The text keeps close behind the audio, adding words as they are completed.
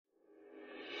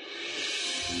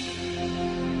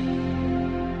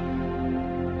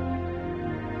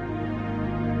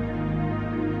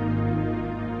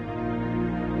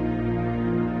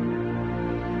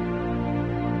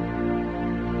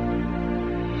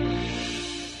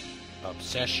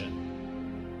Obsession.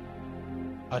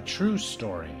 A true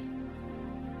story.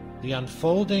 The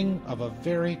unfolding of a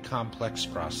very complex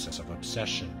process of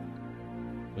obsession,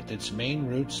 with its main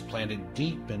roots planted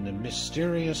deep in the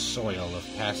mysterious soil of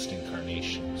past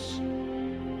incarnations,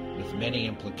 with many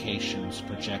implications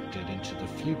projected into the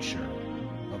future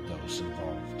of those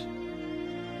involved.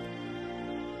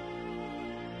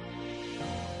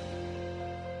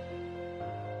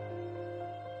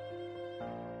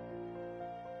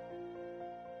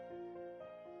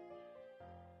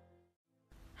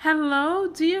 Hello,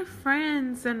 dear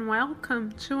friends, and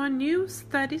welcome to a new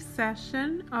study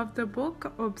session of the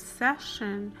book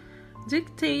Obsession,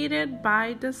 dictated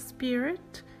by the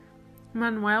Spirit,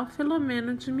 Manuel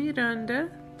Filomeno de Miranda,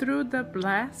 through the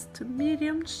blessed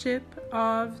mediumship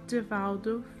of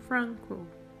Divaldo Franco.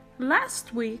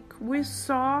 Last week, we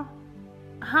saw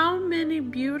how many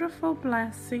beautiful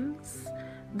blessings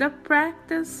the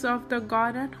practice of the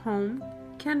God at home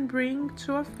can bring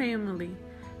to a family.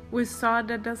 We saw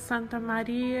that the Santa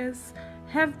Marias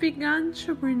have begun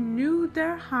to renew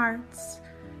their hearts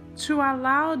to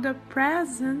allow the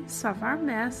presence of our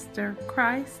Master,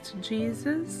 Christ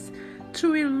Jesus,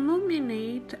 to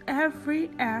illuminate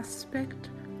every aspect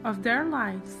of their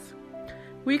lives.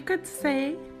 We could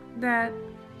say that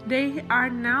they are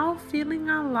now feeling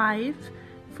alive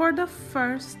for the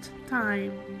first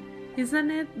time.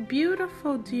 Isn't it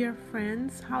beautiful, dear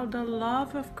friends, how the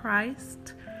love of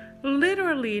Christ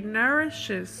literally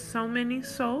nourishes so many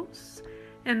souls,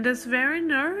 and this very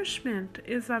nourishment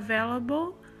is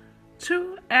available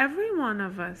to every one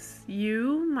of us,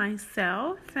 you,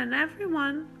 myself, and every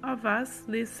one of us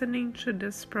listening to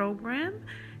this program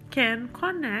can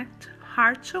connect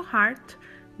heart to heart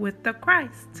with the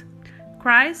Christ.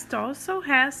 Christ also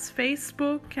has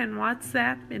Facebook and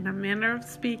WhatsApp, in a manner of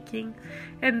speaking,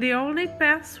 and the only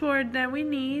password that we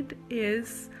need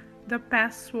is the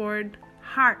password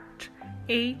HEART,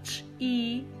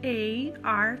 H-E-A-R-T.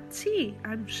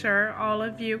 I'm sure all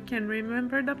of you can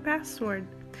remember the password.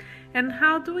 And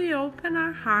how do we open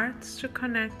our hearts to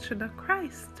connect to the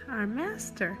Christ, our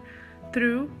Master?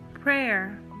 Through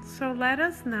prayer. So let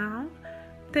us now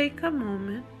take a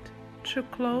moment to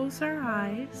close our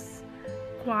eyes,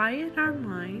 quiet our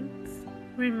minds,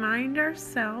 remind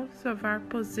ourselves of our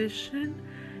position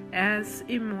as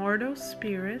immortal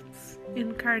spirits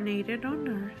incarnated on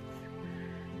earth,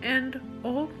 and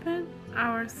open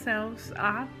ourselves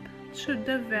up to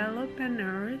develop and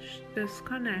nourish this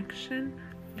connection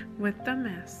with the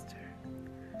Master.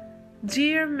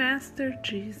 Dear Master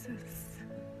Jesus,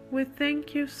 we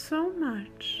thank you so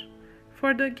much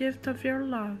for the gift of your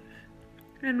love,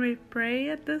 and we pray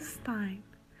at this time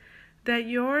that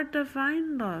your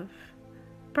divine love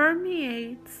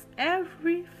permeates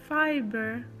every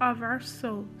fiber of our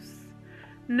souls,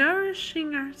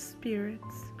 nourishing our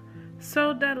spirits,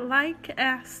 so that, like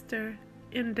Esther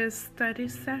in this study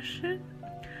session,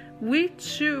 we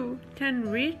too can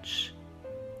reach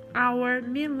our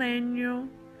millennial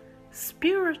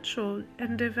spiritual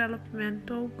and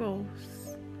developmental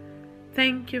goals.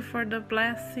 Thank you for the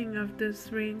blessing of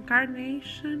this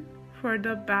reincarnation, for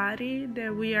the body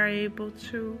that we are able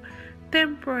to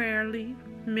temporarily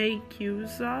make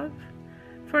use of,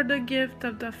 for the gift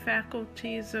of the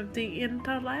faculties of the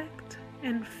intellect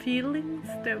and feelings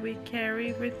that we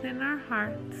carry within our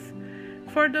hearts,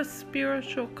 for the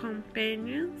spiritual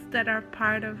companions that are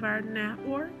part of our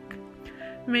network.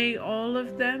 May all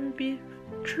of them be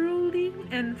truly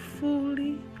and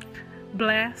fully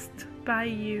blessed by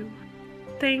you.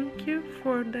 Thank you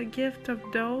for the gift of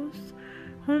those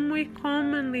whom we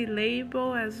commonly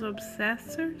label as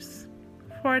obsessors,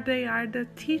 for they are the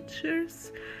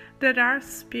teachers that our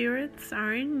spirits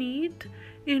are in need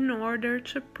in order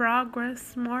to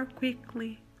progress more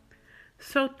quickly.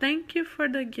 So thank you for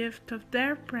the gift of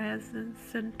their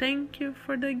presence, and thank you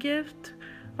for the gift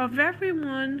of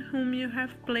everyone whom you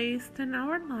have placed in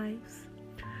our lives.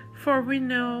 For we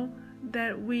know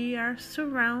that we are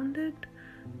surrounded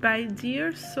by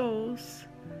dear souls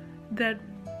that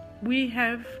we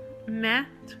have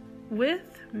met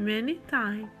with many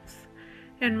times,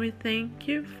 and we thank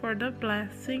you for the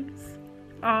blessings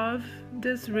of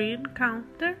this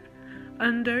reencounter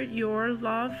under your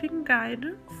loving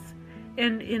guidance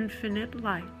and infinite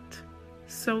light.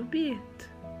 So be it.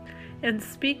 And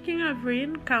speaking of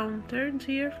reencounter,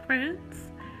 dear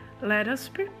friends, let us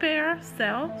prepare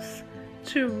ourselves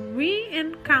to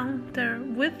re-encounter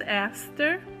with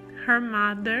Esther her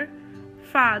mother,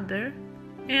 father,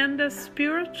 and a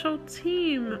spiritual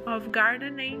team of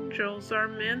guardian angels or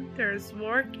mentors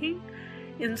working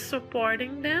in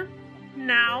supporting them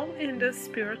now in the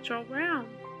spiritual realm.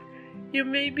 You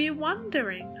may be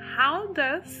wondering, how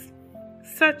does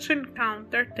such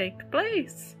encounter take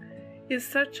place? Is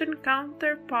such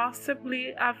encounter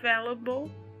possibly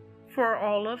available for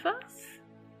all of us?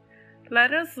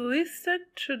 Let us listen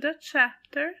to the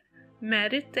chapter,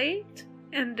 meditate,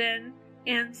 and then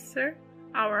answer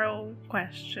our own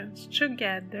questions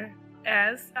together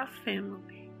as a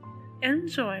family.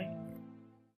 Enjoy.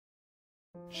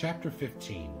 Chapter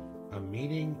 15, A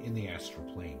Meeting in the Astral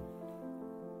Plane.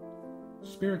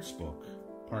 Spirit's Book,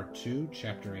 Part 2,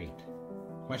 Chapter 8,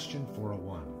 Question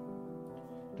 401.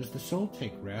 Does the soul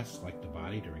take rest like the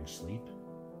body during sleep?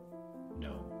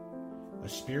 No. A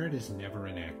spirit is never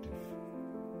inactive.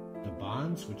 The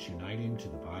bonds which unite him to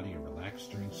the body are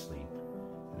relaxed during sleep,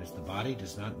 and as the body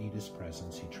does not need his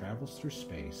presence, he travels through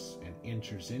space and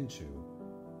enters into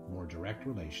more direct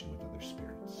relation with other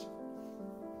spirits.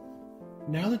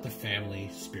 Now that the family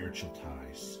spiritual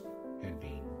ties had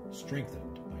been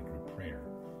strengthened by group prayer,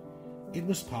 it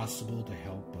was possible to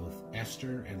help both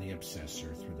Esther and the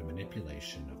obsessor through the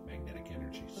manipulation of magnetic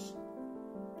energies.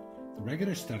 The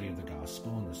regular study of the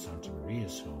Gospel in the Santa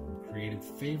Maria's home created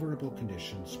favorable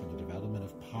conditions for the development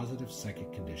of positive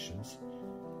psychic conditions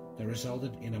that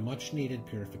resulted in a much-needed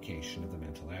purification of the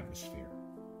mental atmosphere.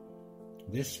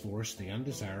 This forced the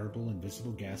undesirable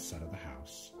invisible guests out of the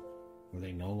house, where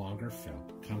they no longer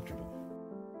felt comfortable.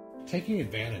 Taking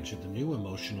advantage of the new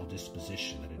emotional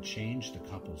disposition that had changed the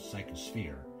couple's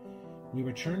psychosphere, we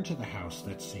returned to the house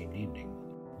that same evening,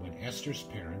 when Esther's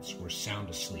parents were sound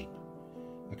asleep,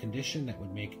 a condition that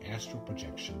would make astral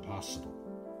projection possible.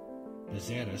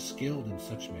 Bezerra, skilled in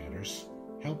such matters,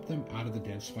 helped them out of the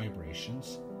dense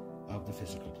vibrations of the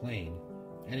physical plane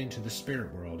and into the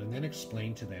spirit world, and then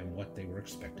explained to them what they were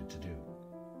expected to do.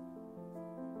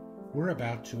 We're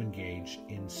about to engage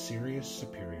in serious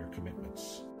superior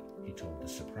commitments, he told the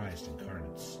surprised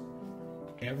incarnates.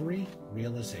 Every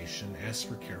realization asks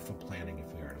for careful planning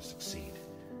if we are to succeed.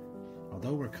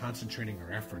 Although we're concentrating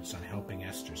our efforts on helping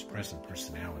Esther's present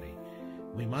personality,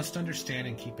 we must understand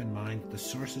and keep in mind that the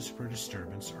sources for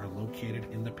disturbance are located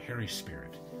in the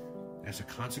perispirit, as a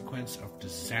consequence of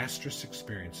disastrous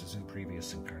experiences in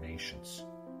previous incarnations.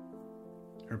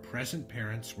 Her present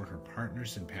parents were her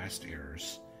partners in past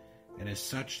errors, and as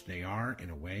such they are, in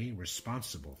a way,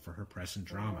 responsible for her present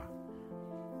drama.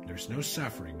 There's no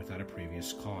suffering without a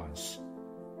previous cause.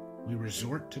 We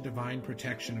resort to divine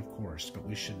protection, of course, but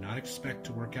we should not expect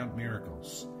to work out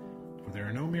miracles, for there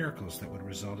are no miracles that would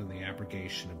result in the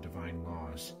abrogation of divine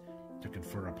laws to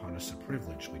confer upon us a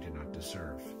privilege we do not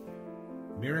deserve.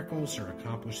 Miracles are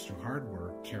accomplished through hard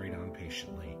work carried on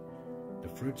patiently. The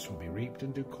fruits will be reaped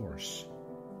in due course.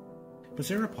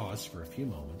 Bezerra paused for a few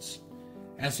moments,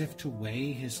 as if to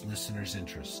weigh his listeners'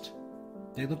 interest.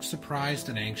 They looked surprised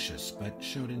and anxious, but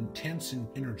showed intense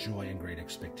inner joy and great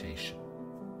expectation.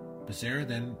 Bezerra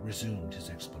then resumed his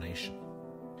explanation.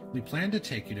 We plan to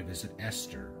take you to visit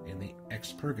Esther in the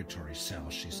expurgatory cell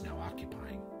she's now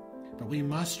occupying, but we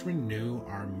must renew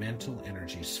our mental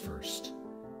energies first,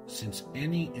 since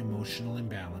any emotional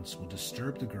imbalance will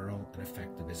disturb the girl and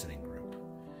affect the visiting group.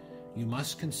 You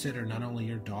must consider not only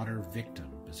your daughter victim,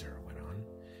 Bezerra went on,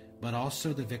 but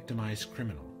also the victimized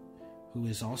criminal, who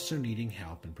is also needing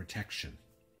help and protection.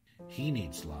 He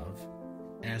needs love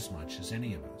as much as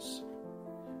any of us.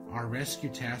 Our rescue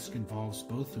task involves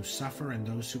both who suffer and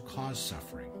those who cause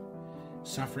suffering.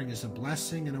 Suffering is a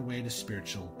blessing and a way to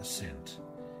spiritual ascent.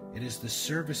 It is the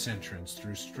service entrance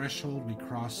through threshold we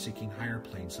cross seeking higher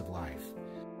planes of life.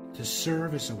 To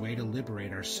serve is a way to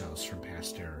liberate ourselves from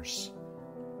past errors.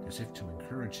 As if to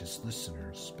encourage his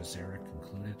listeners, Bezerra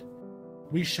concluded,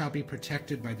 we shall be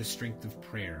protected by the strength of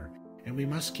prayer, and we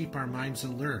must keep our minds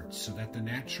alert so that the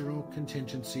natural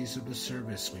contingencies of the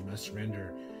service we must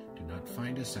render do not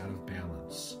find us out of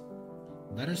balance.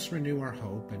 Let us renew our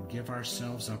hope and give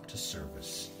ourselves up to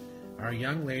service. Our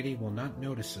young lady will not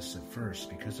notice us at first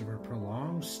because of her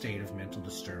prolonged state of mental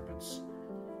disturbance,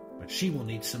 but she will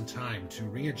need some time to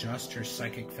readjust her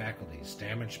psychic faculties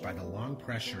damaged by the long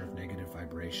pressure of negative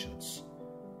vibrations.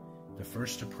 The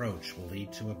first approach will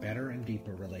lead to a better and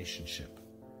deeper relationship.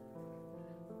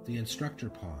 The instructor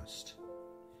paused.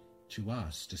 To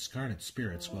us, discarnate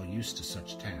spirits well used to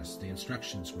such tasks, the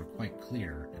instructions were quite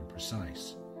clear and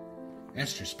precise.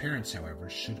 Esther's parents, however,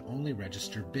 should only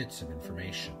register bits of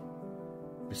information.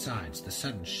 Besides, the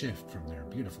sudden shift from their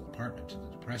beautiful apartment to the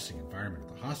depressing environment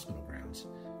of the hospital grounds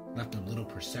left them little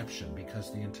perception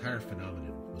because the entire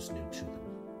phenomenon was new to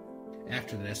them.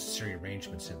 After the necessary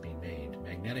arrangements had been made,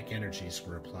 magnetic energies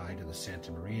were applied to the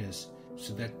Santa Marias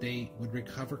so that they would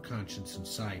recover conscience and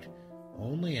sight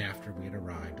only after we had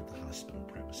arrived at the hospital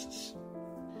premises.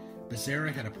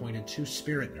 Becerra had appointed 2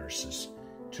 spirit nurses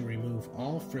to remove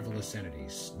all frivolous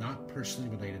entities not personally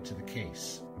related to the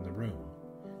case from the room,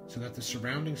 so that the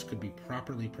surroundings could be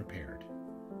properly prepared.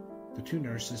 The 2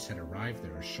 nurses had arrived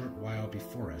there a short while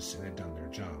before us and had done their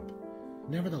job.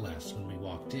 Nevertheless, when we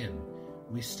walked in,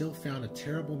 we still found a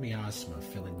terrible miasma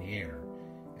filling the air,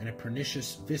 and a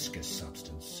pernicious viscous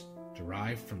substance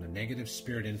derived from the negative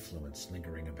spirit influence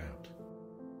lingering about.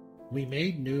 We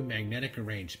made new magnetic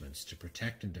arrangements to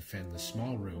protect and defend the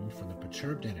small room from the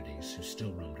perturbed entities who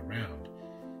still roamed around,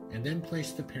 and then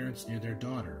placed the parents near their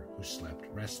daughter, who slept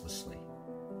restlessly.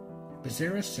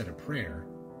 Becerra said a prayer,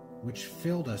 which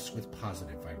filled us with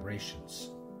positive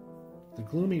vibrations. The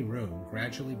gloomy room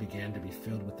gradually began to be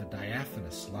filled with a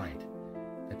diaphanous light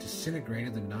that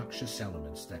disintegrated the noxious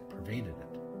elements that pervaded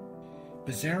it.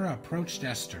 Becerra approached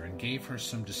Esther and gave her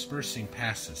some dispersing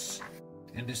passes,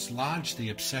 and dislodged the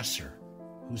obsessor,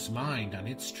 whose mind, on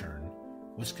its turn,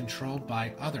 was controlled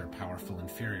by other powerful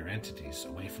inferior entities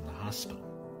away from the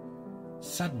hospital.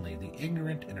 Suddenly, the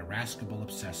ignorant and irascible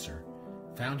obsessor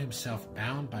found himself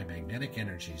bound by magnetic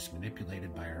energies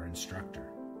manipulated by our instructor.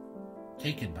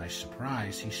 Taken by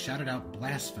surprise, he shouted out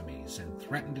blasphemies and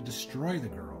threatened to destroy the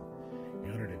girl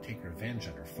in order to take revenge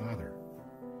on her father.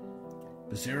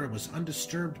 Becerra was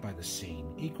undisturbed by the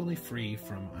scene, equally free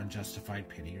from unjustified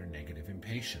pity or negative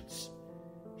impatience.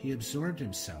 He absorbed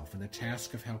himself in the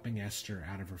task of helping Esther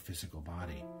out of her physical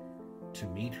body, to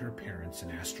meet her parents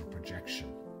in astral projection,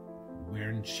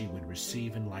 wherein she would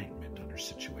receive enlightenment on her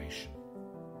situation.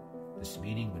 This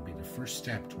meeting would be the first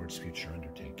step towards future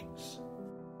undertakings.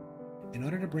 In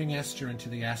order to bring Esther into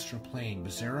the astral plane,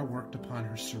 Becerra worked upon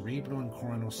her cerebral and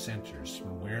coronal centers,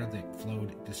 from where they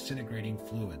flowed disintegrating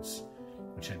fluids,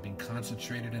 which had been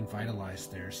concentrated and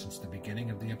vitalized there since the beginning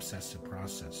of the obsessive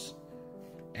process.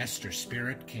 Esther's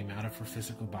spirit came out of her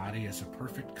physical body as a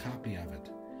perfect copy of it,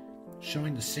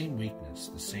 showing the same weakness,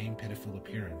 the same pitiful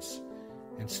appearance,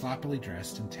 and sloppily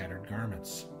dressed in tattered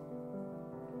garments.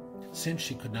 Since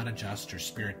she could not adjust her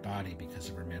spirit body because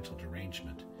of her mental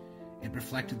derangement, it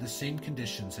reflected the same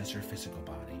conditions as her physical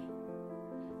body.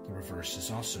 The reverse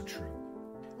is also true.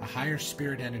 A higher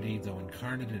spirit entity, though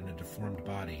incarnate in a deformed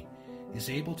body, is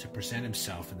able to present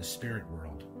himself in the spirit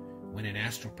world, when in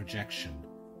astral projection,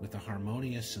 with a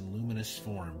harmonious and luminous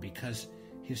form, because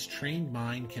his trained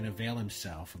mind can avail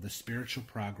himself of the spiritual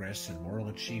progress and moral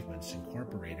achievements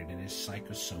incorporated in his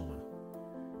psychosoma.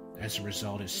 As a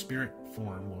result, his spirit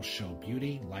form will show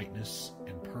beauty, lightness,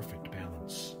 and perfect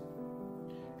balance.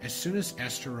 As soon as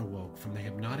Esther awoke from the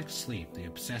hypnotic sleep the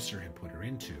obsessor had put her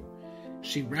into,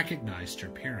 she recognized her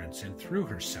parents and threw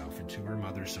herself into her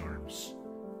mother's arms.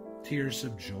 Tears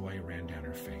of joy ran down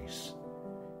her face.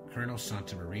 Colonel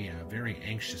Santa Maria, a very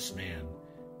anxious man,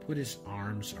 put his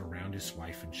arms around his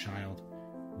wife and child,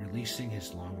 releasing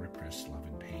his long-repressed love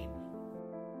and pain.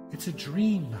 "It's a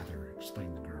dream, Mother,"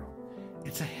 explained the girl.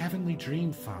 "It's a heavenly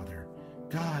dream, Father.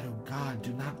 God, oh God,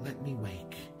 do not let me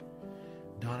wake."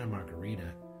 Donna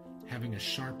Margarita, having a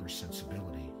sharper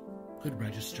sensibility, could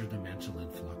register the mental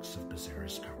influx of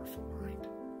Becerra's powerful mind.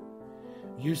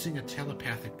 Using a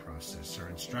telepathic process, our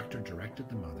instructor directed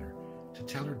the mother to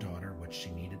tell her daughter what she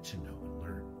needed to know and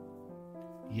learn.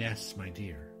 "Yes, my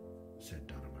dear," said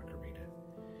Donna Margarita.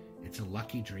 "It's a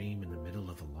lucky dream in the middle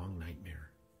of a long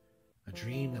nightmare. A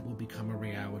dream that will become a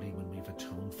reality when we've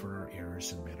atoned for our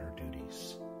errors and met our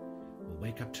duties. We'll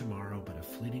wake up tomorrow, but a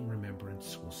fleeting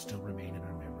remembrance will still remain in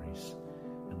our memories,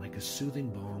 and like a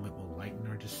soothing balm it will lighten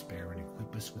our despair and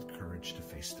equip us with courage to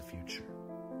face the future."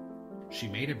 She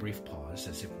made a brief pause,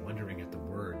 as if wondering at the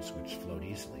words which flowed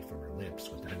easily from her lips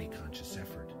without any conscious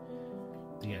effort.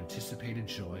 The anticipated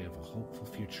joy of a hopeful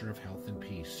future of health and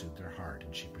peace soothed her heart,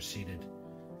 and she proceeded,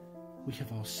 "We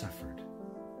have all suffered.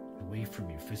 Away from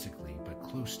you physically, but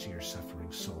close to your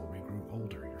suffering soul, we grew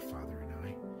older, your father and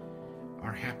I.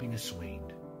 Our happiness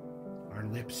waned. Our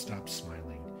lips stopped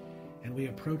smiling, and we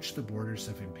approached the borders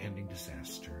of impending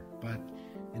disaster. But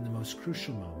in the most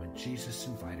crucial moment, Jesus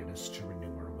invited us to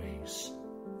renew our ways.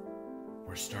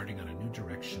 We're starting on a new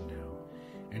direction now,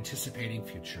 anticipating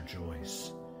future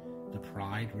joys. The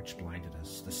pride which blinded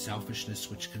us, the selfishness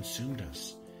which consumed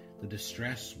us, the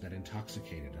distress that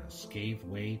intoxicated us, gave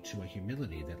way to a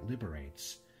humility that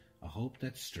liberates, a hope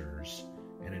that stirs,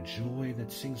 and a joy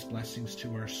that sings blessings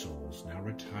to our souls, now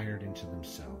retired into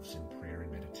themselves in prayer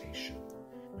and meditation.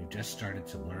 We've just started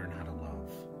to learn how to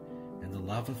love, and the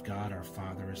love of God our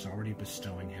Father is already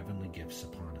bestowing heavenly gifts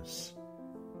upon us.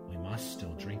 We must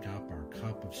still drink up our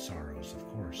cup of sorrows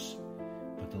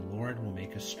will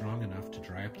make us strong enough to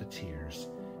dry up the tears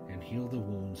and heal the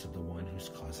wounds of the one who's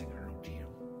causing our ordeal.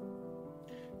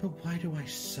 But why do I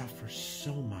suffer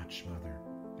so much, Mother?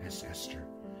 Asked Esther.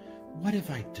 What have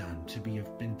I done to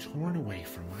have been torn away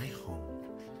from my home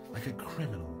like a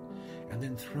criminal and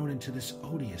then thrown into this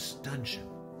odious dungeon?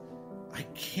 I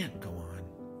can't go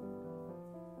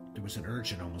on. There was an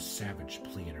urgent, almost savage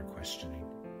plea in her questioning.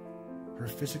 Her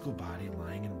physical body,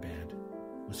 lying in bed,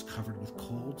 was covered with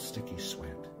cold, sticky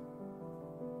sweat.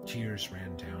 Tears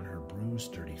ran down her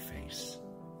bruised, dirty face.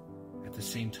 At the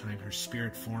same time, her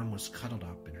spirit form was cuddled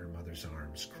up in her mother's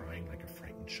arms, crying like a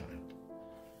frightened child.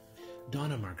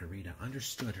 Donna Margarita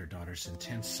understood her daughter's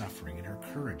intense suffering, and her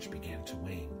courage began to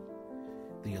wane.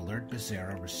 The alert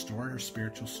Becerra restored her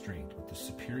spiritual strength with the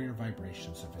superior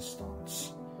vibrations of his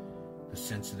thoughts. The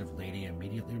sensitive lady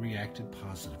immediately reacted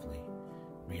positively,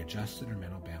 readjusted her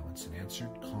mental balance, and answered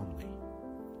calmly,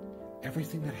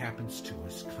 "Everything that happens to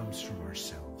us comes from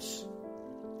ourselves.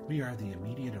 We are the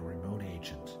immediate or remote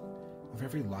agent of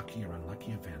every lucky or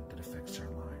unlucky event that affects our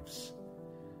lives.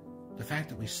 The fact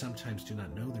that we sometimes do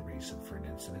not know the reason for an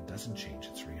incident doesn't change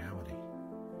its reality.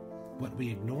 What we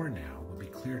ignore now will be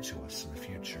clear to us in the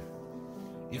future.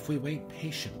 If we wait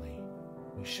patiently,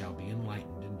 we shall be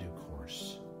enlightened in due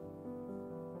course.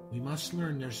 We must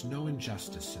learn there's no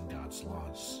injustice in God's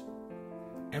laws.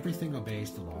 Everything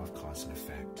obeys the law of cause and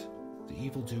effect. The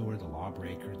evildoer, the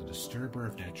lawbreaker, the disturber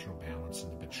of natural balance,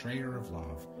 and the betrayer of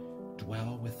love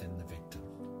dwell within the victim.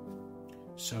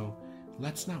 So,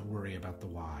 let's not worry about the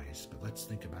whys, but let's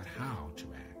think about how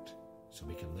to act so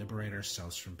we can liberate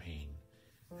ourselves from pain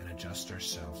and adjust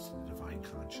ourselves to the divine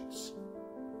conscience.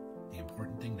 The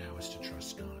important thing now is to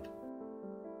trust God."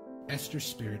 Esther's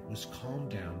spirit was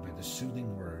calmed down by the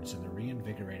soothing words and the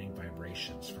reinvigorating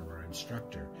vibrations from our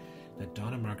instructor that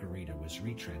Donna Margarita was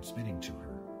retransmitting to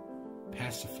her.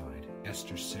 Pacified,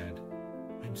 Esther said,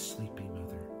 "I'm sleepy,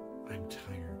 Mother. I'm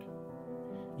tired."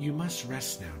 "You must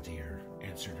rest now, dear,"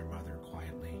 answered her mother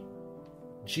quietly.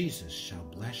 "Jesus shall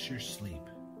bless your sleep.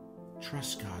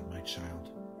 Trust God, my child,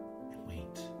 and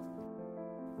wait."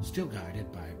 Still guided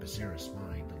by Becerra's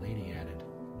mind, the lady added,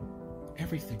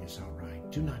 "Everything is all right.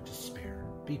 Do not despair.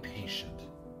 Be patient.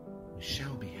 We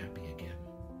shall be happy again."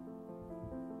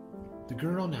 The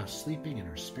girl, now sleeping in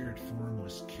her spirit form,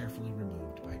 was carefully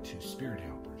removed by two spirit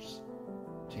helpers,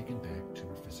 taken back to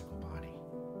her physical body.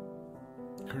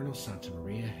 Colonel Santa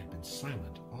Maria had been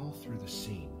silent all through the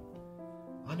scene,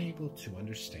 unable to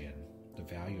understand the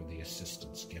value of the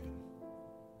assistance given.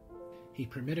 He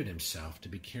permitted himself to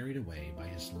be carried away by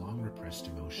his long-repressed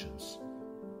emotions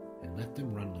and let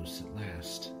them run loose at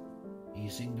last,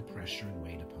 easing the pressure and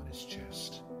weight upon his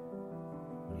chest.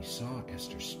 When he saw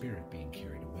Esther's spirit being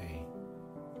carried away,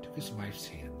 he took his wife's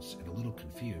hands and, a little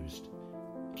confused,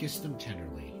 kissed them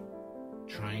tenderly,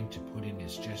 trying to put in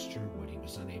his gesture what he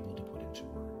was unable to put into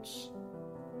words.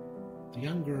 The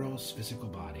young girl's physical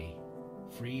body,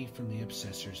 free from the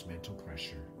obsessor's mental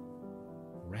pressure,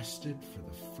 rested for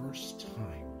the first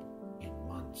time in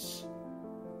months.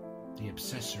 The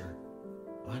obsessor,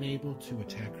 unable to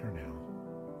attack her now,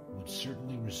 would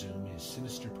certainly resume his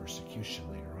sinister persecution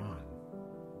later on,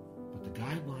 but the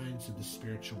guidelines of the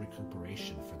spiritual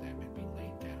recuperation for them had been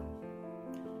laid down.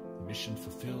 The mission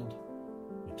fulfilled,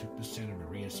 we took the Santa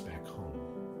Marias back home.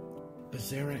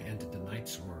 Becerra ended the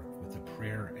night's work with a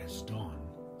prayer as dawn,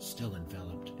 still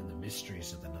enveloped in the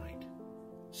mysteries of the night,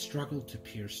 struggled to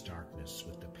pierce darkness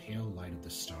with the pale light of the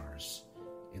stars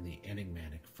in the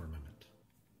enigmatic firmament.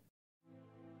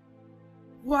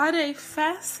 What a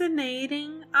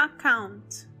fascinating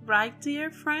account, right,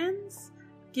 dear friends?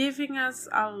 Giving us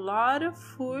a lot of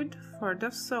food for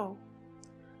the soul.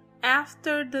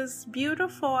 After this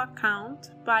beautiful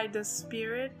account by the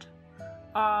spirit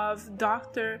of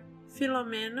Dr.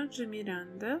 Filomeno de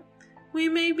Miranda, we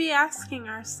may be asking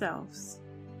ourselves,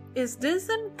 is this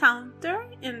encounter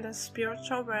in the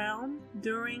spiritual realm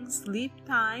during sleep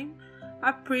time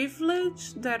a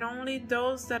privilege that only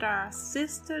those that are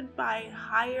assisted by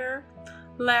higher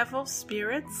level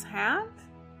spirits have?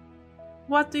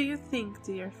 What do you think,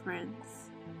 dear friends?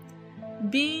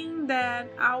 Being that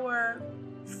our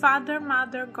Father,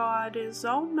 Mother God is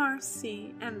all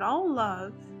mercy and all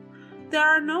love, there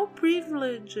are no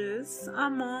privileges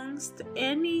amongst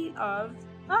any of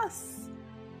us,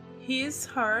 his,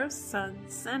 her,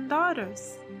 sons and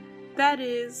daughters. That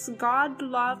is, God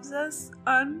loves us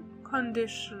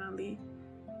unconditionally.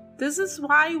 This is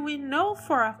why we know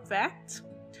for a fact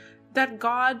that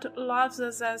God loves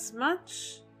us as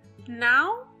much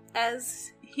now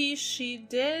as he, she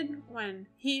did when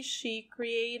he, she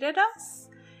created us,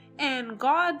 and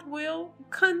God will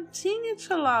continue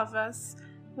to love us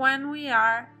when we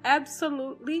are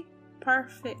absolutely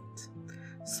perfect.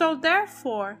 So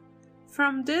therefore,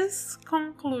 from this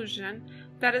conclusion,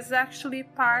 that is actually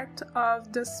part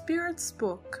of the Spirit's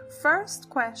book. First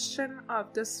question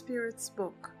of the Spirit's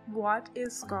book: what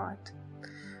is God?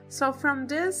 So from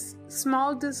this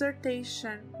small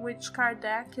dissertation, which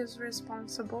Kardec is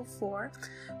responsible for,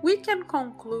 we can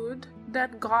conclude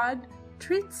that God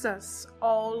treats us,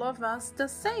 all of us, the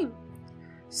same.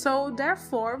 So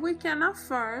therefore, we can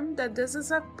affirm that this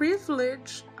is a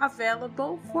privilege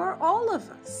available for all of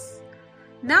us.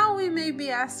 Now we may be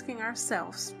asking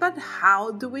ourselves, but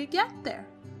how do we get there?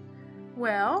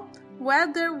 Well,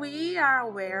 whether we are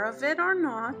aware of it or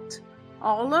not,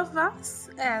 all of us,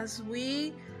 as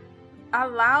we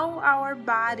allow our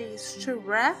bodies to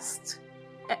rest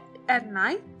at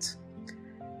night,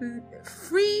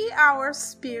 free our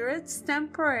spirits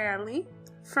temporarily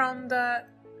from the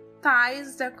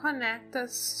ties that connect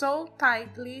us so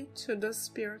tightly to the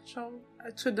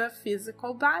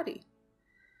physical body.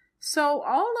 So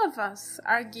all of us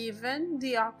are given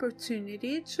the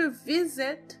opportunity to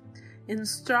visit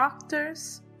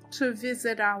instructors, to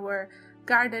visit our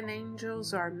guardian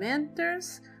angels or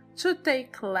mentors, to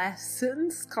take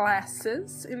classes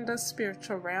in the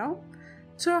spiritual realm,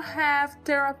 to have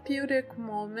therapeutic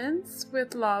moments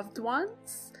with loved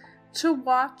ones, to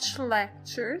watch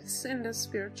lectures in the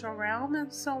spiritual realm,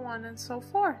 and so on and so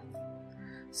forth.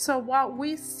 So what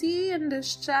we see in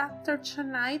this chapter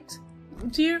tonight,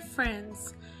 dear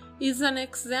friends, is an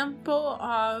example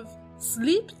of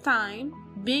sleep time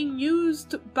being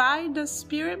used by the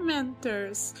spirit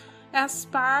mentors as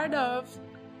part of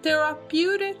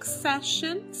therapeutic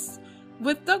sessions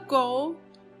with the goal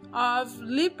of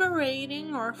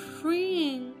liberating or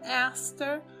freeing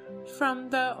Astral from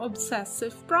the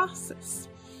obsessive process.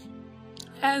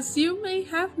 As you may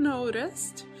have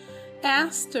noticed,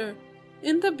 Astral,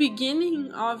 in the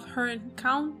beginning of her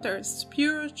encounter,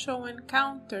 spiritual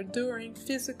encounter during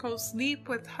physical sleep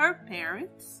with her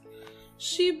parents,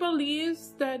 she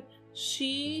believes that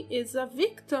she is a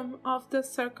victim of the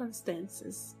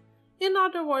circumstances. In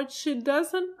other words, she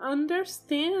doesn't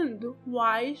understand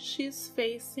why she's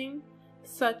facing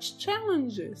such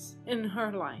challenges in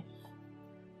her life.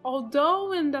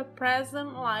 Although in the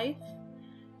present life,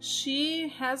 she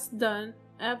has done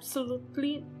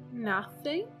absolutely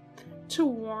nothing to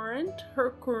warrant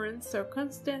her current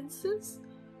circumstances,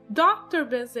 Dr.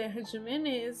 Bezerra de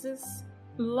Menezes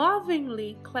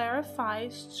lovingly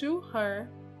clarifies to her,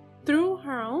 through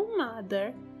her own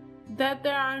mother, that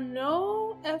there are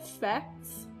no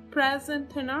effects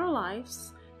present in our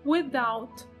lives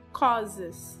without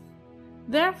causes.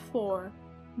 Therefore,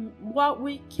 what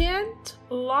we can't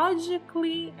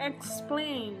logically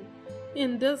explain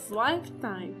in this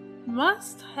lifetime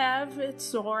must have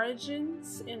its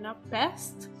origins in a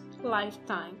past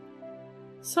lifetime.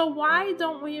 So why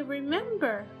don't we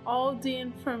remember all the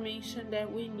information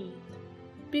that we need?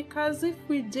 Because if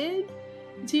we did,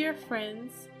 dear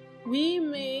friends, we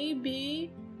may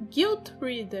be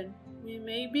guilt-ridden. We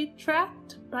may be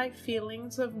trapped by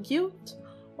feelings of guilt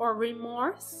or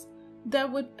remorse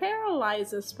that would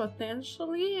paralyze us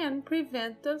potentially and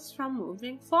prevent us from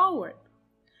moving forward.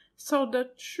 So the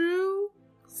true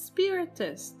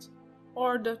spiritist,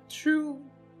 or the true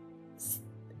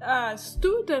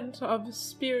student of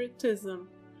spiritism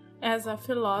as a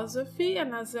philosophy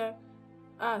and as a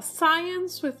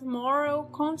science with moral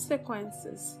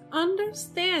consequences,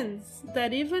 understands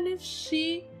that even if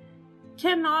she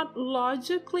cannot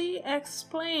logically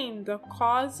explain the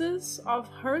causes of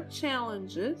her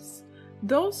challenges,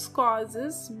 those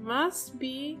causes must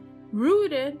be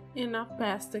rooted in a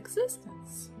past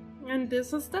existence. And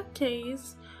this is the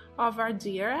case of our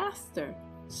dear Astral.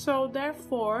 So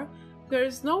therefore, there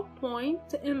is no point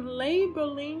in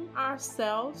labeling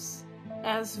ourselves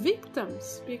as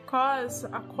victims, because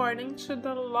according to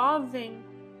the loving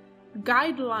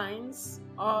guidelines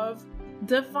of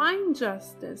divine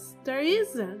justice, there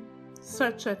isn't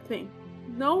such a thing.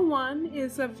 No one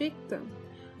is a victim.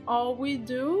 All we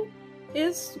do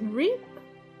is reap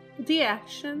the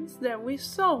actions that we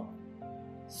sow.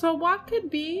 So what could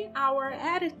be our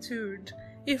attitude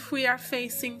if we are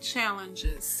facing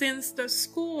challenges, since the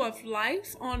school of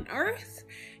life on earth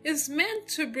is meant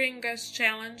to bring us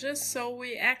challenges, so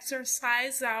we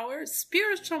exercise our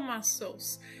spiritual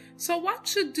muscles. So what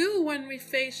to do when we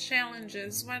face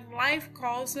challenges, when life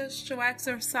calls us to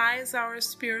exercise our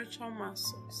spiritual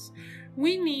muscles?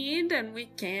 We need, and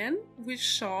we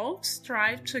shall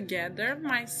strive together,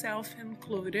 myself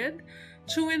included,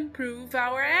 to improve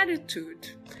our attitude.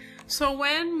 So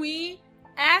when we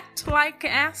act like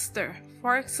Esther.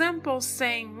 For example,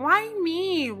 saying, "Why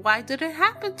me? Why did it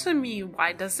happen to me?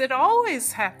 Why does it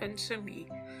always happen to me?"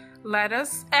 Let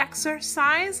us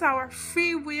exercise our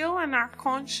free will and our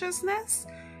consciousness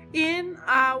in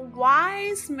a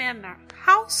wise manner.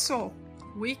 How so?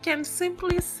 We can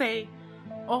simply say,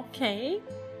 "Okay,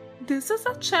 this is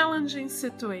a challenging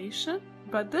situation,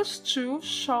 but this too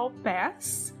shall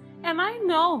pass, and I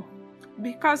know,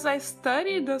 because I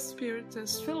studied the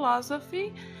Spiritist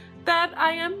philosophy, that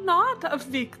I am not a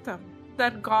victim,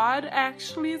 that God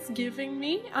actually is giving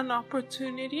me an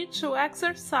opportunity to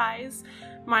exercise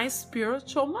my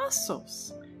spiritual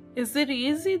muscles." Is it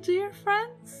easy, dear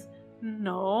friends?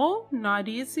 No, not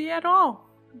easy at all,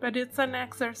 but it's an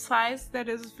exercise that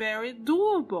is very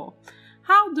doable.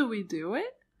 How do we do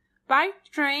it? By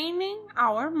training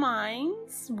our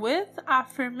minds with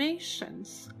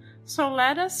affirmations. So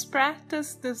let us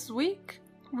practice this week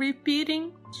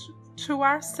repeating to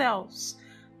ourselves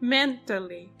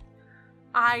mentally,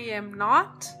 "I am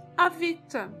not a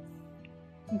victim.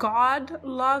 God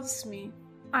loves me.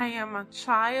 I am a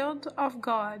child of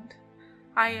God.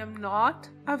 I am not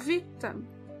a victim.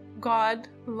 God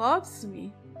loves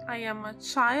me. I am a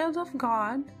child of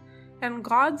God, and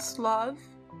God's love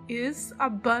is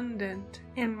abundant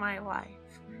in my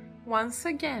life." Once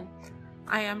again,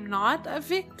 I am not a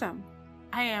victim.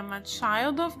 I am a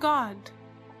child of God.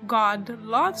 God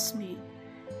loves me,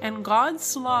 and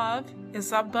God's love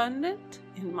is abundant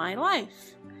in my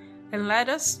life. And let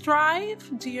us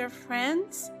strive, dear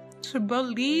friends, to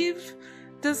believe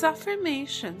these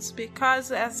affirmations,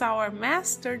 because as our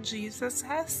Master Jesus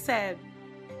has said,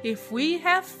 if we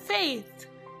have faith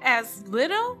as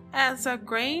little as a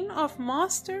grain of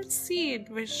mustard seed,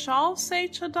 we shall say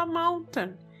to the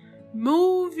mountain,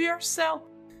 "Move yourself,"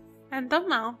 and the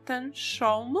mountain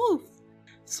shall move.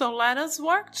 So let us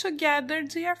work together,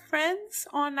 dear friends,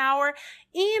 on our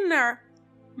inner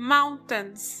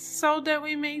mountains, so that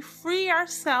we may free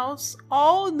ourselves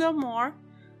all the more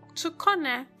to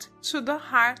connect to the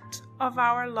heart of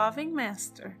our loving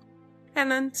Master.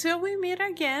 And until we meet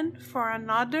again for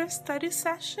another study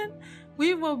session,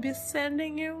 we will be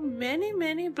sending you many,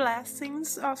 many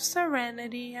blessings of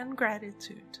serenity and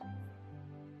gratitude.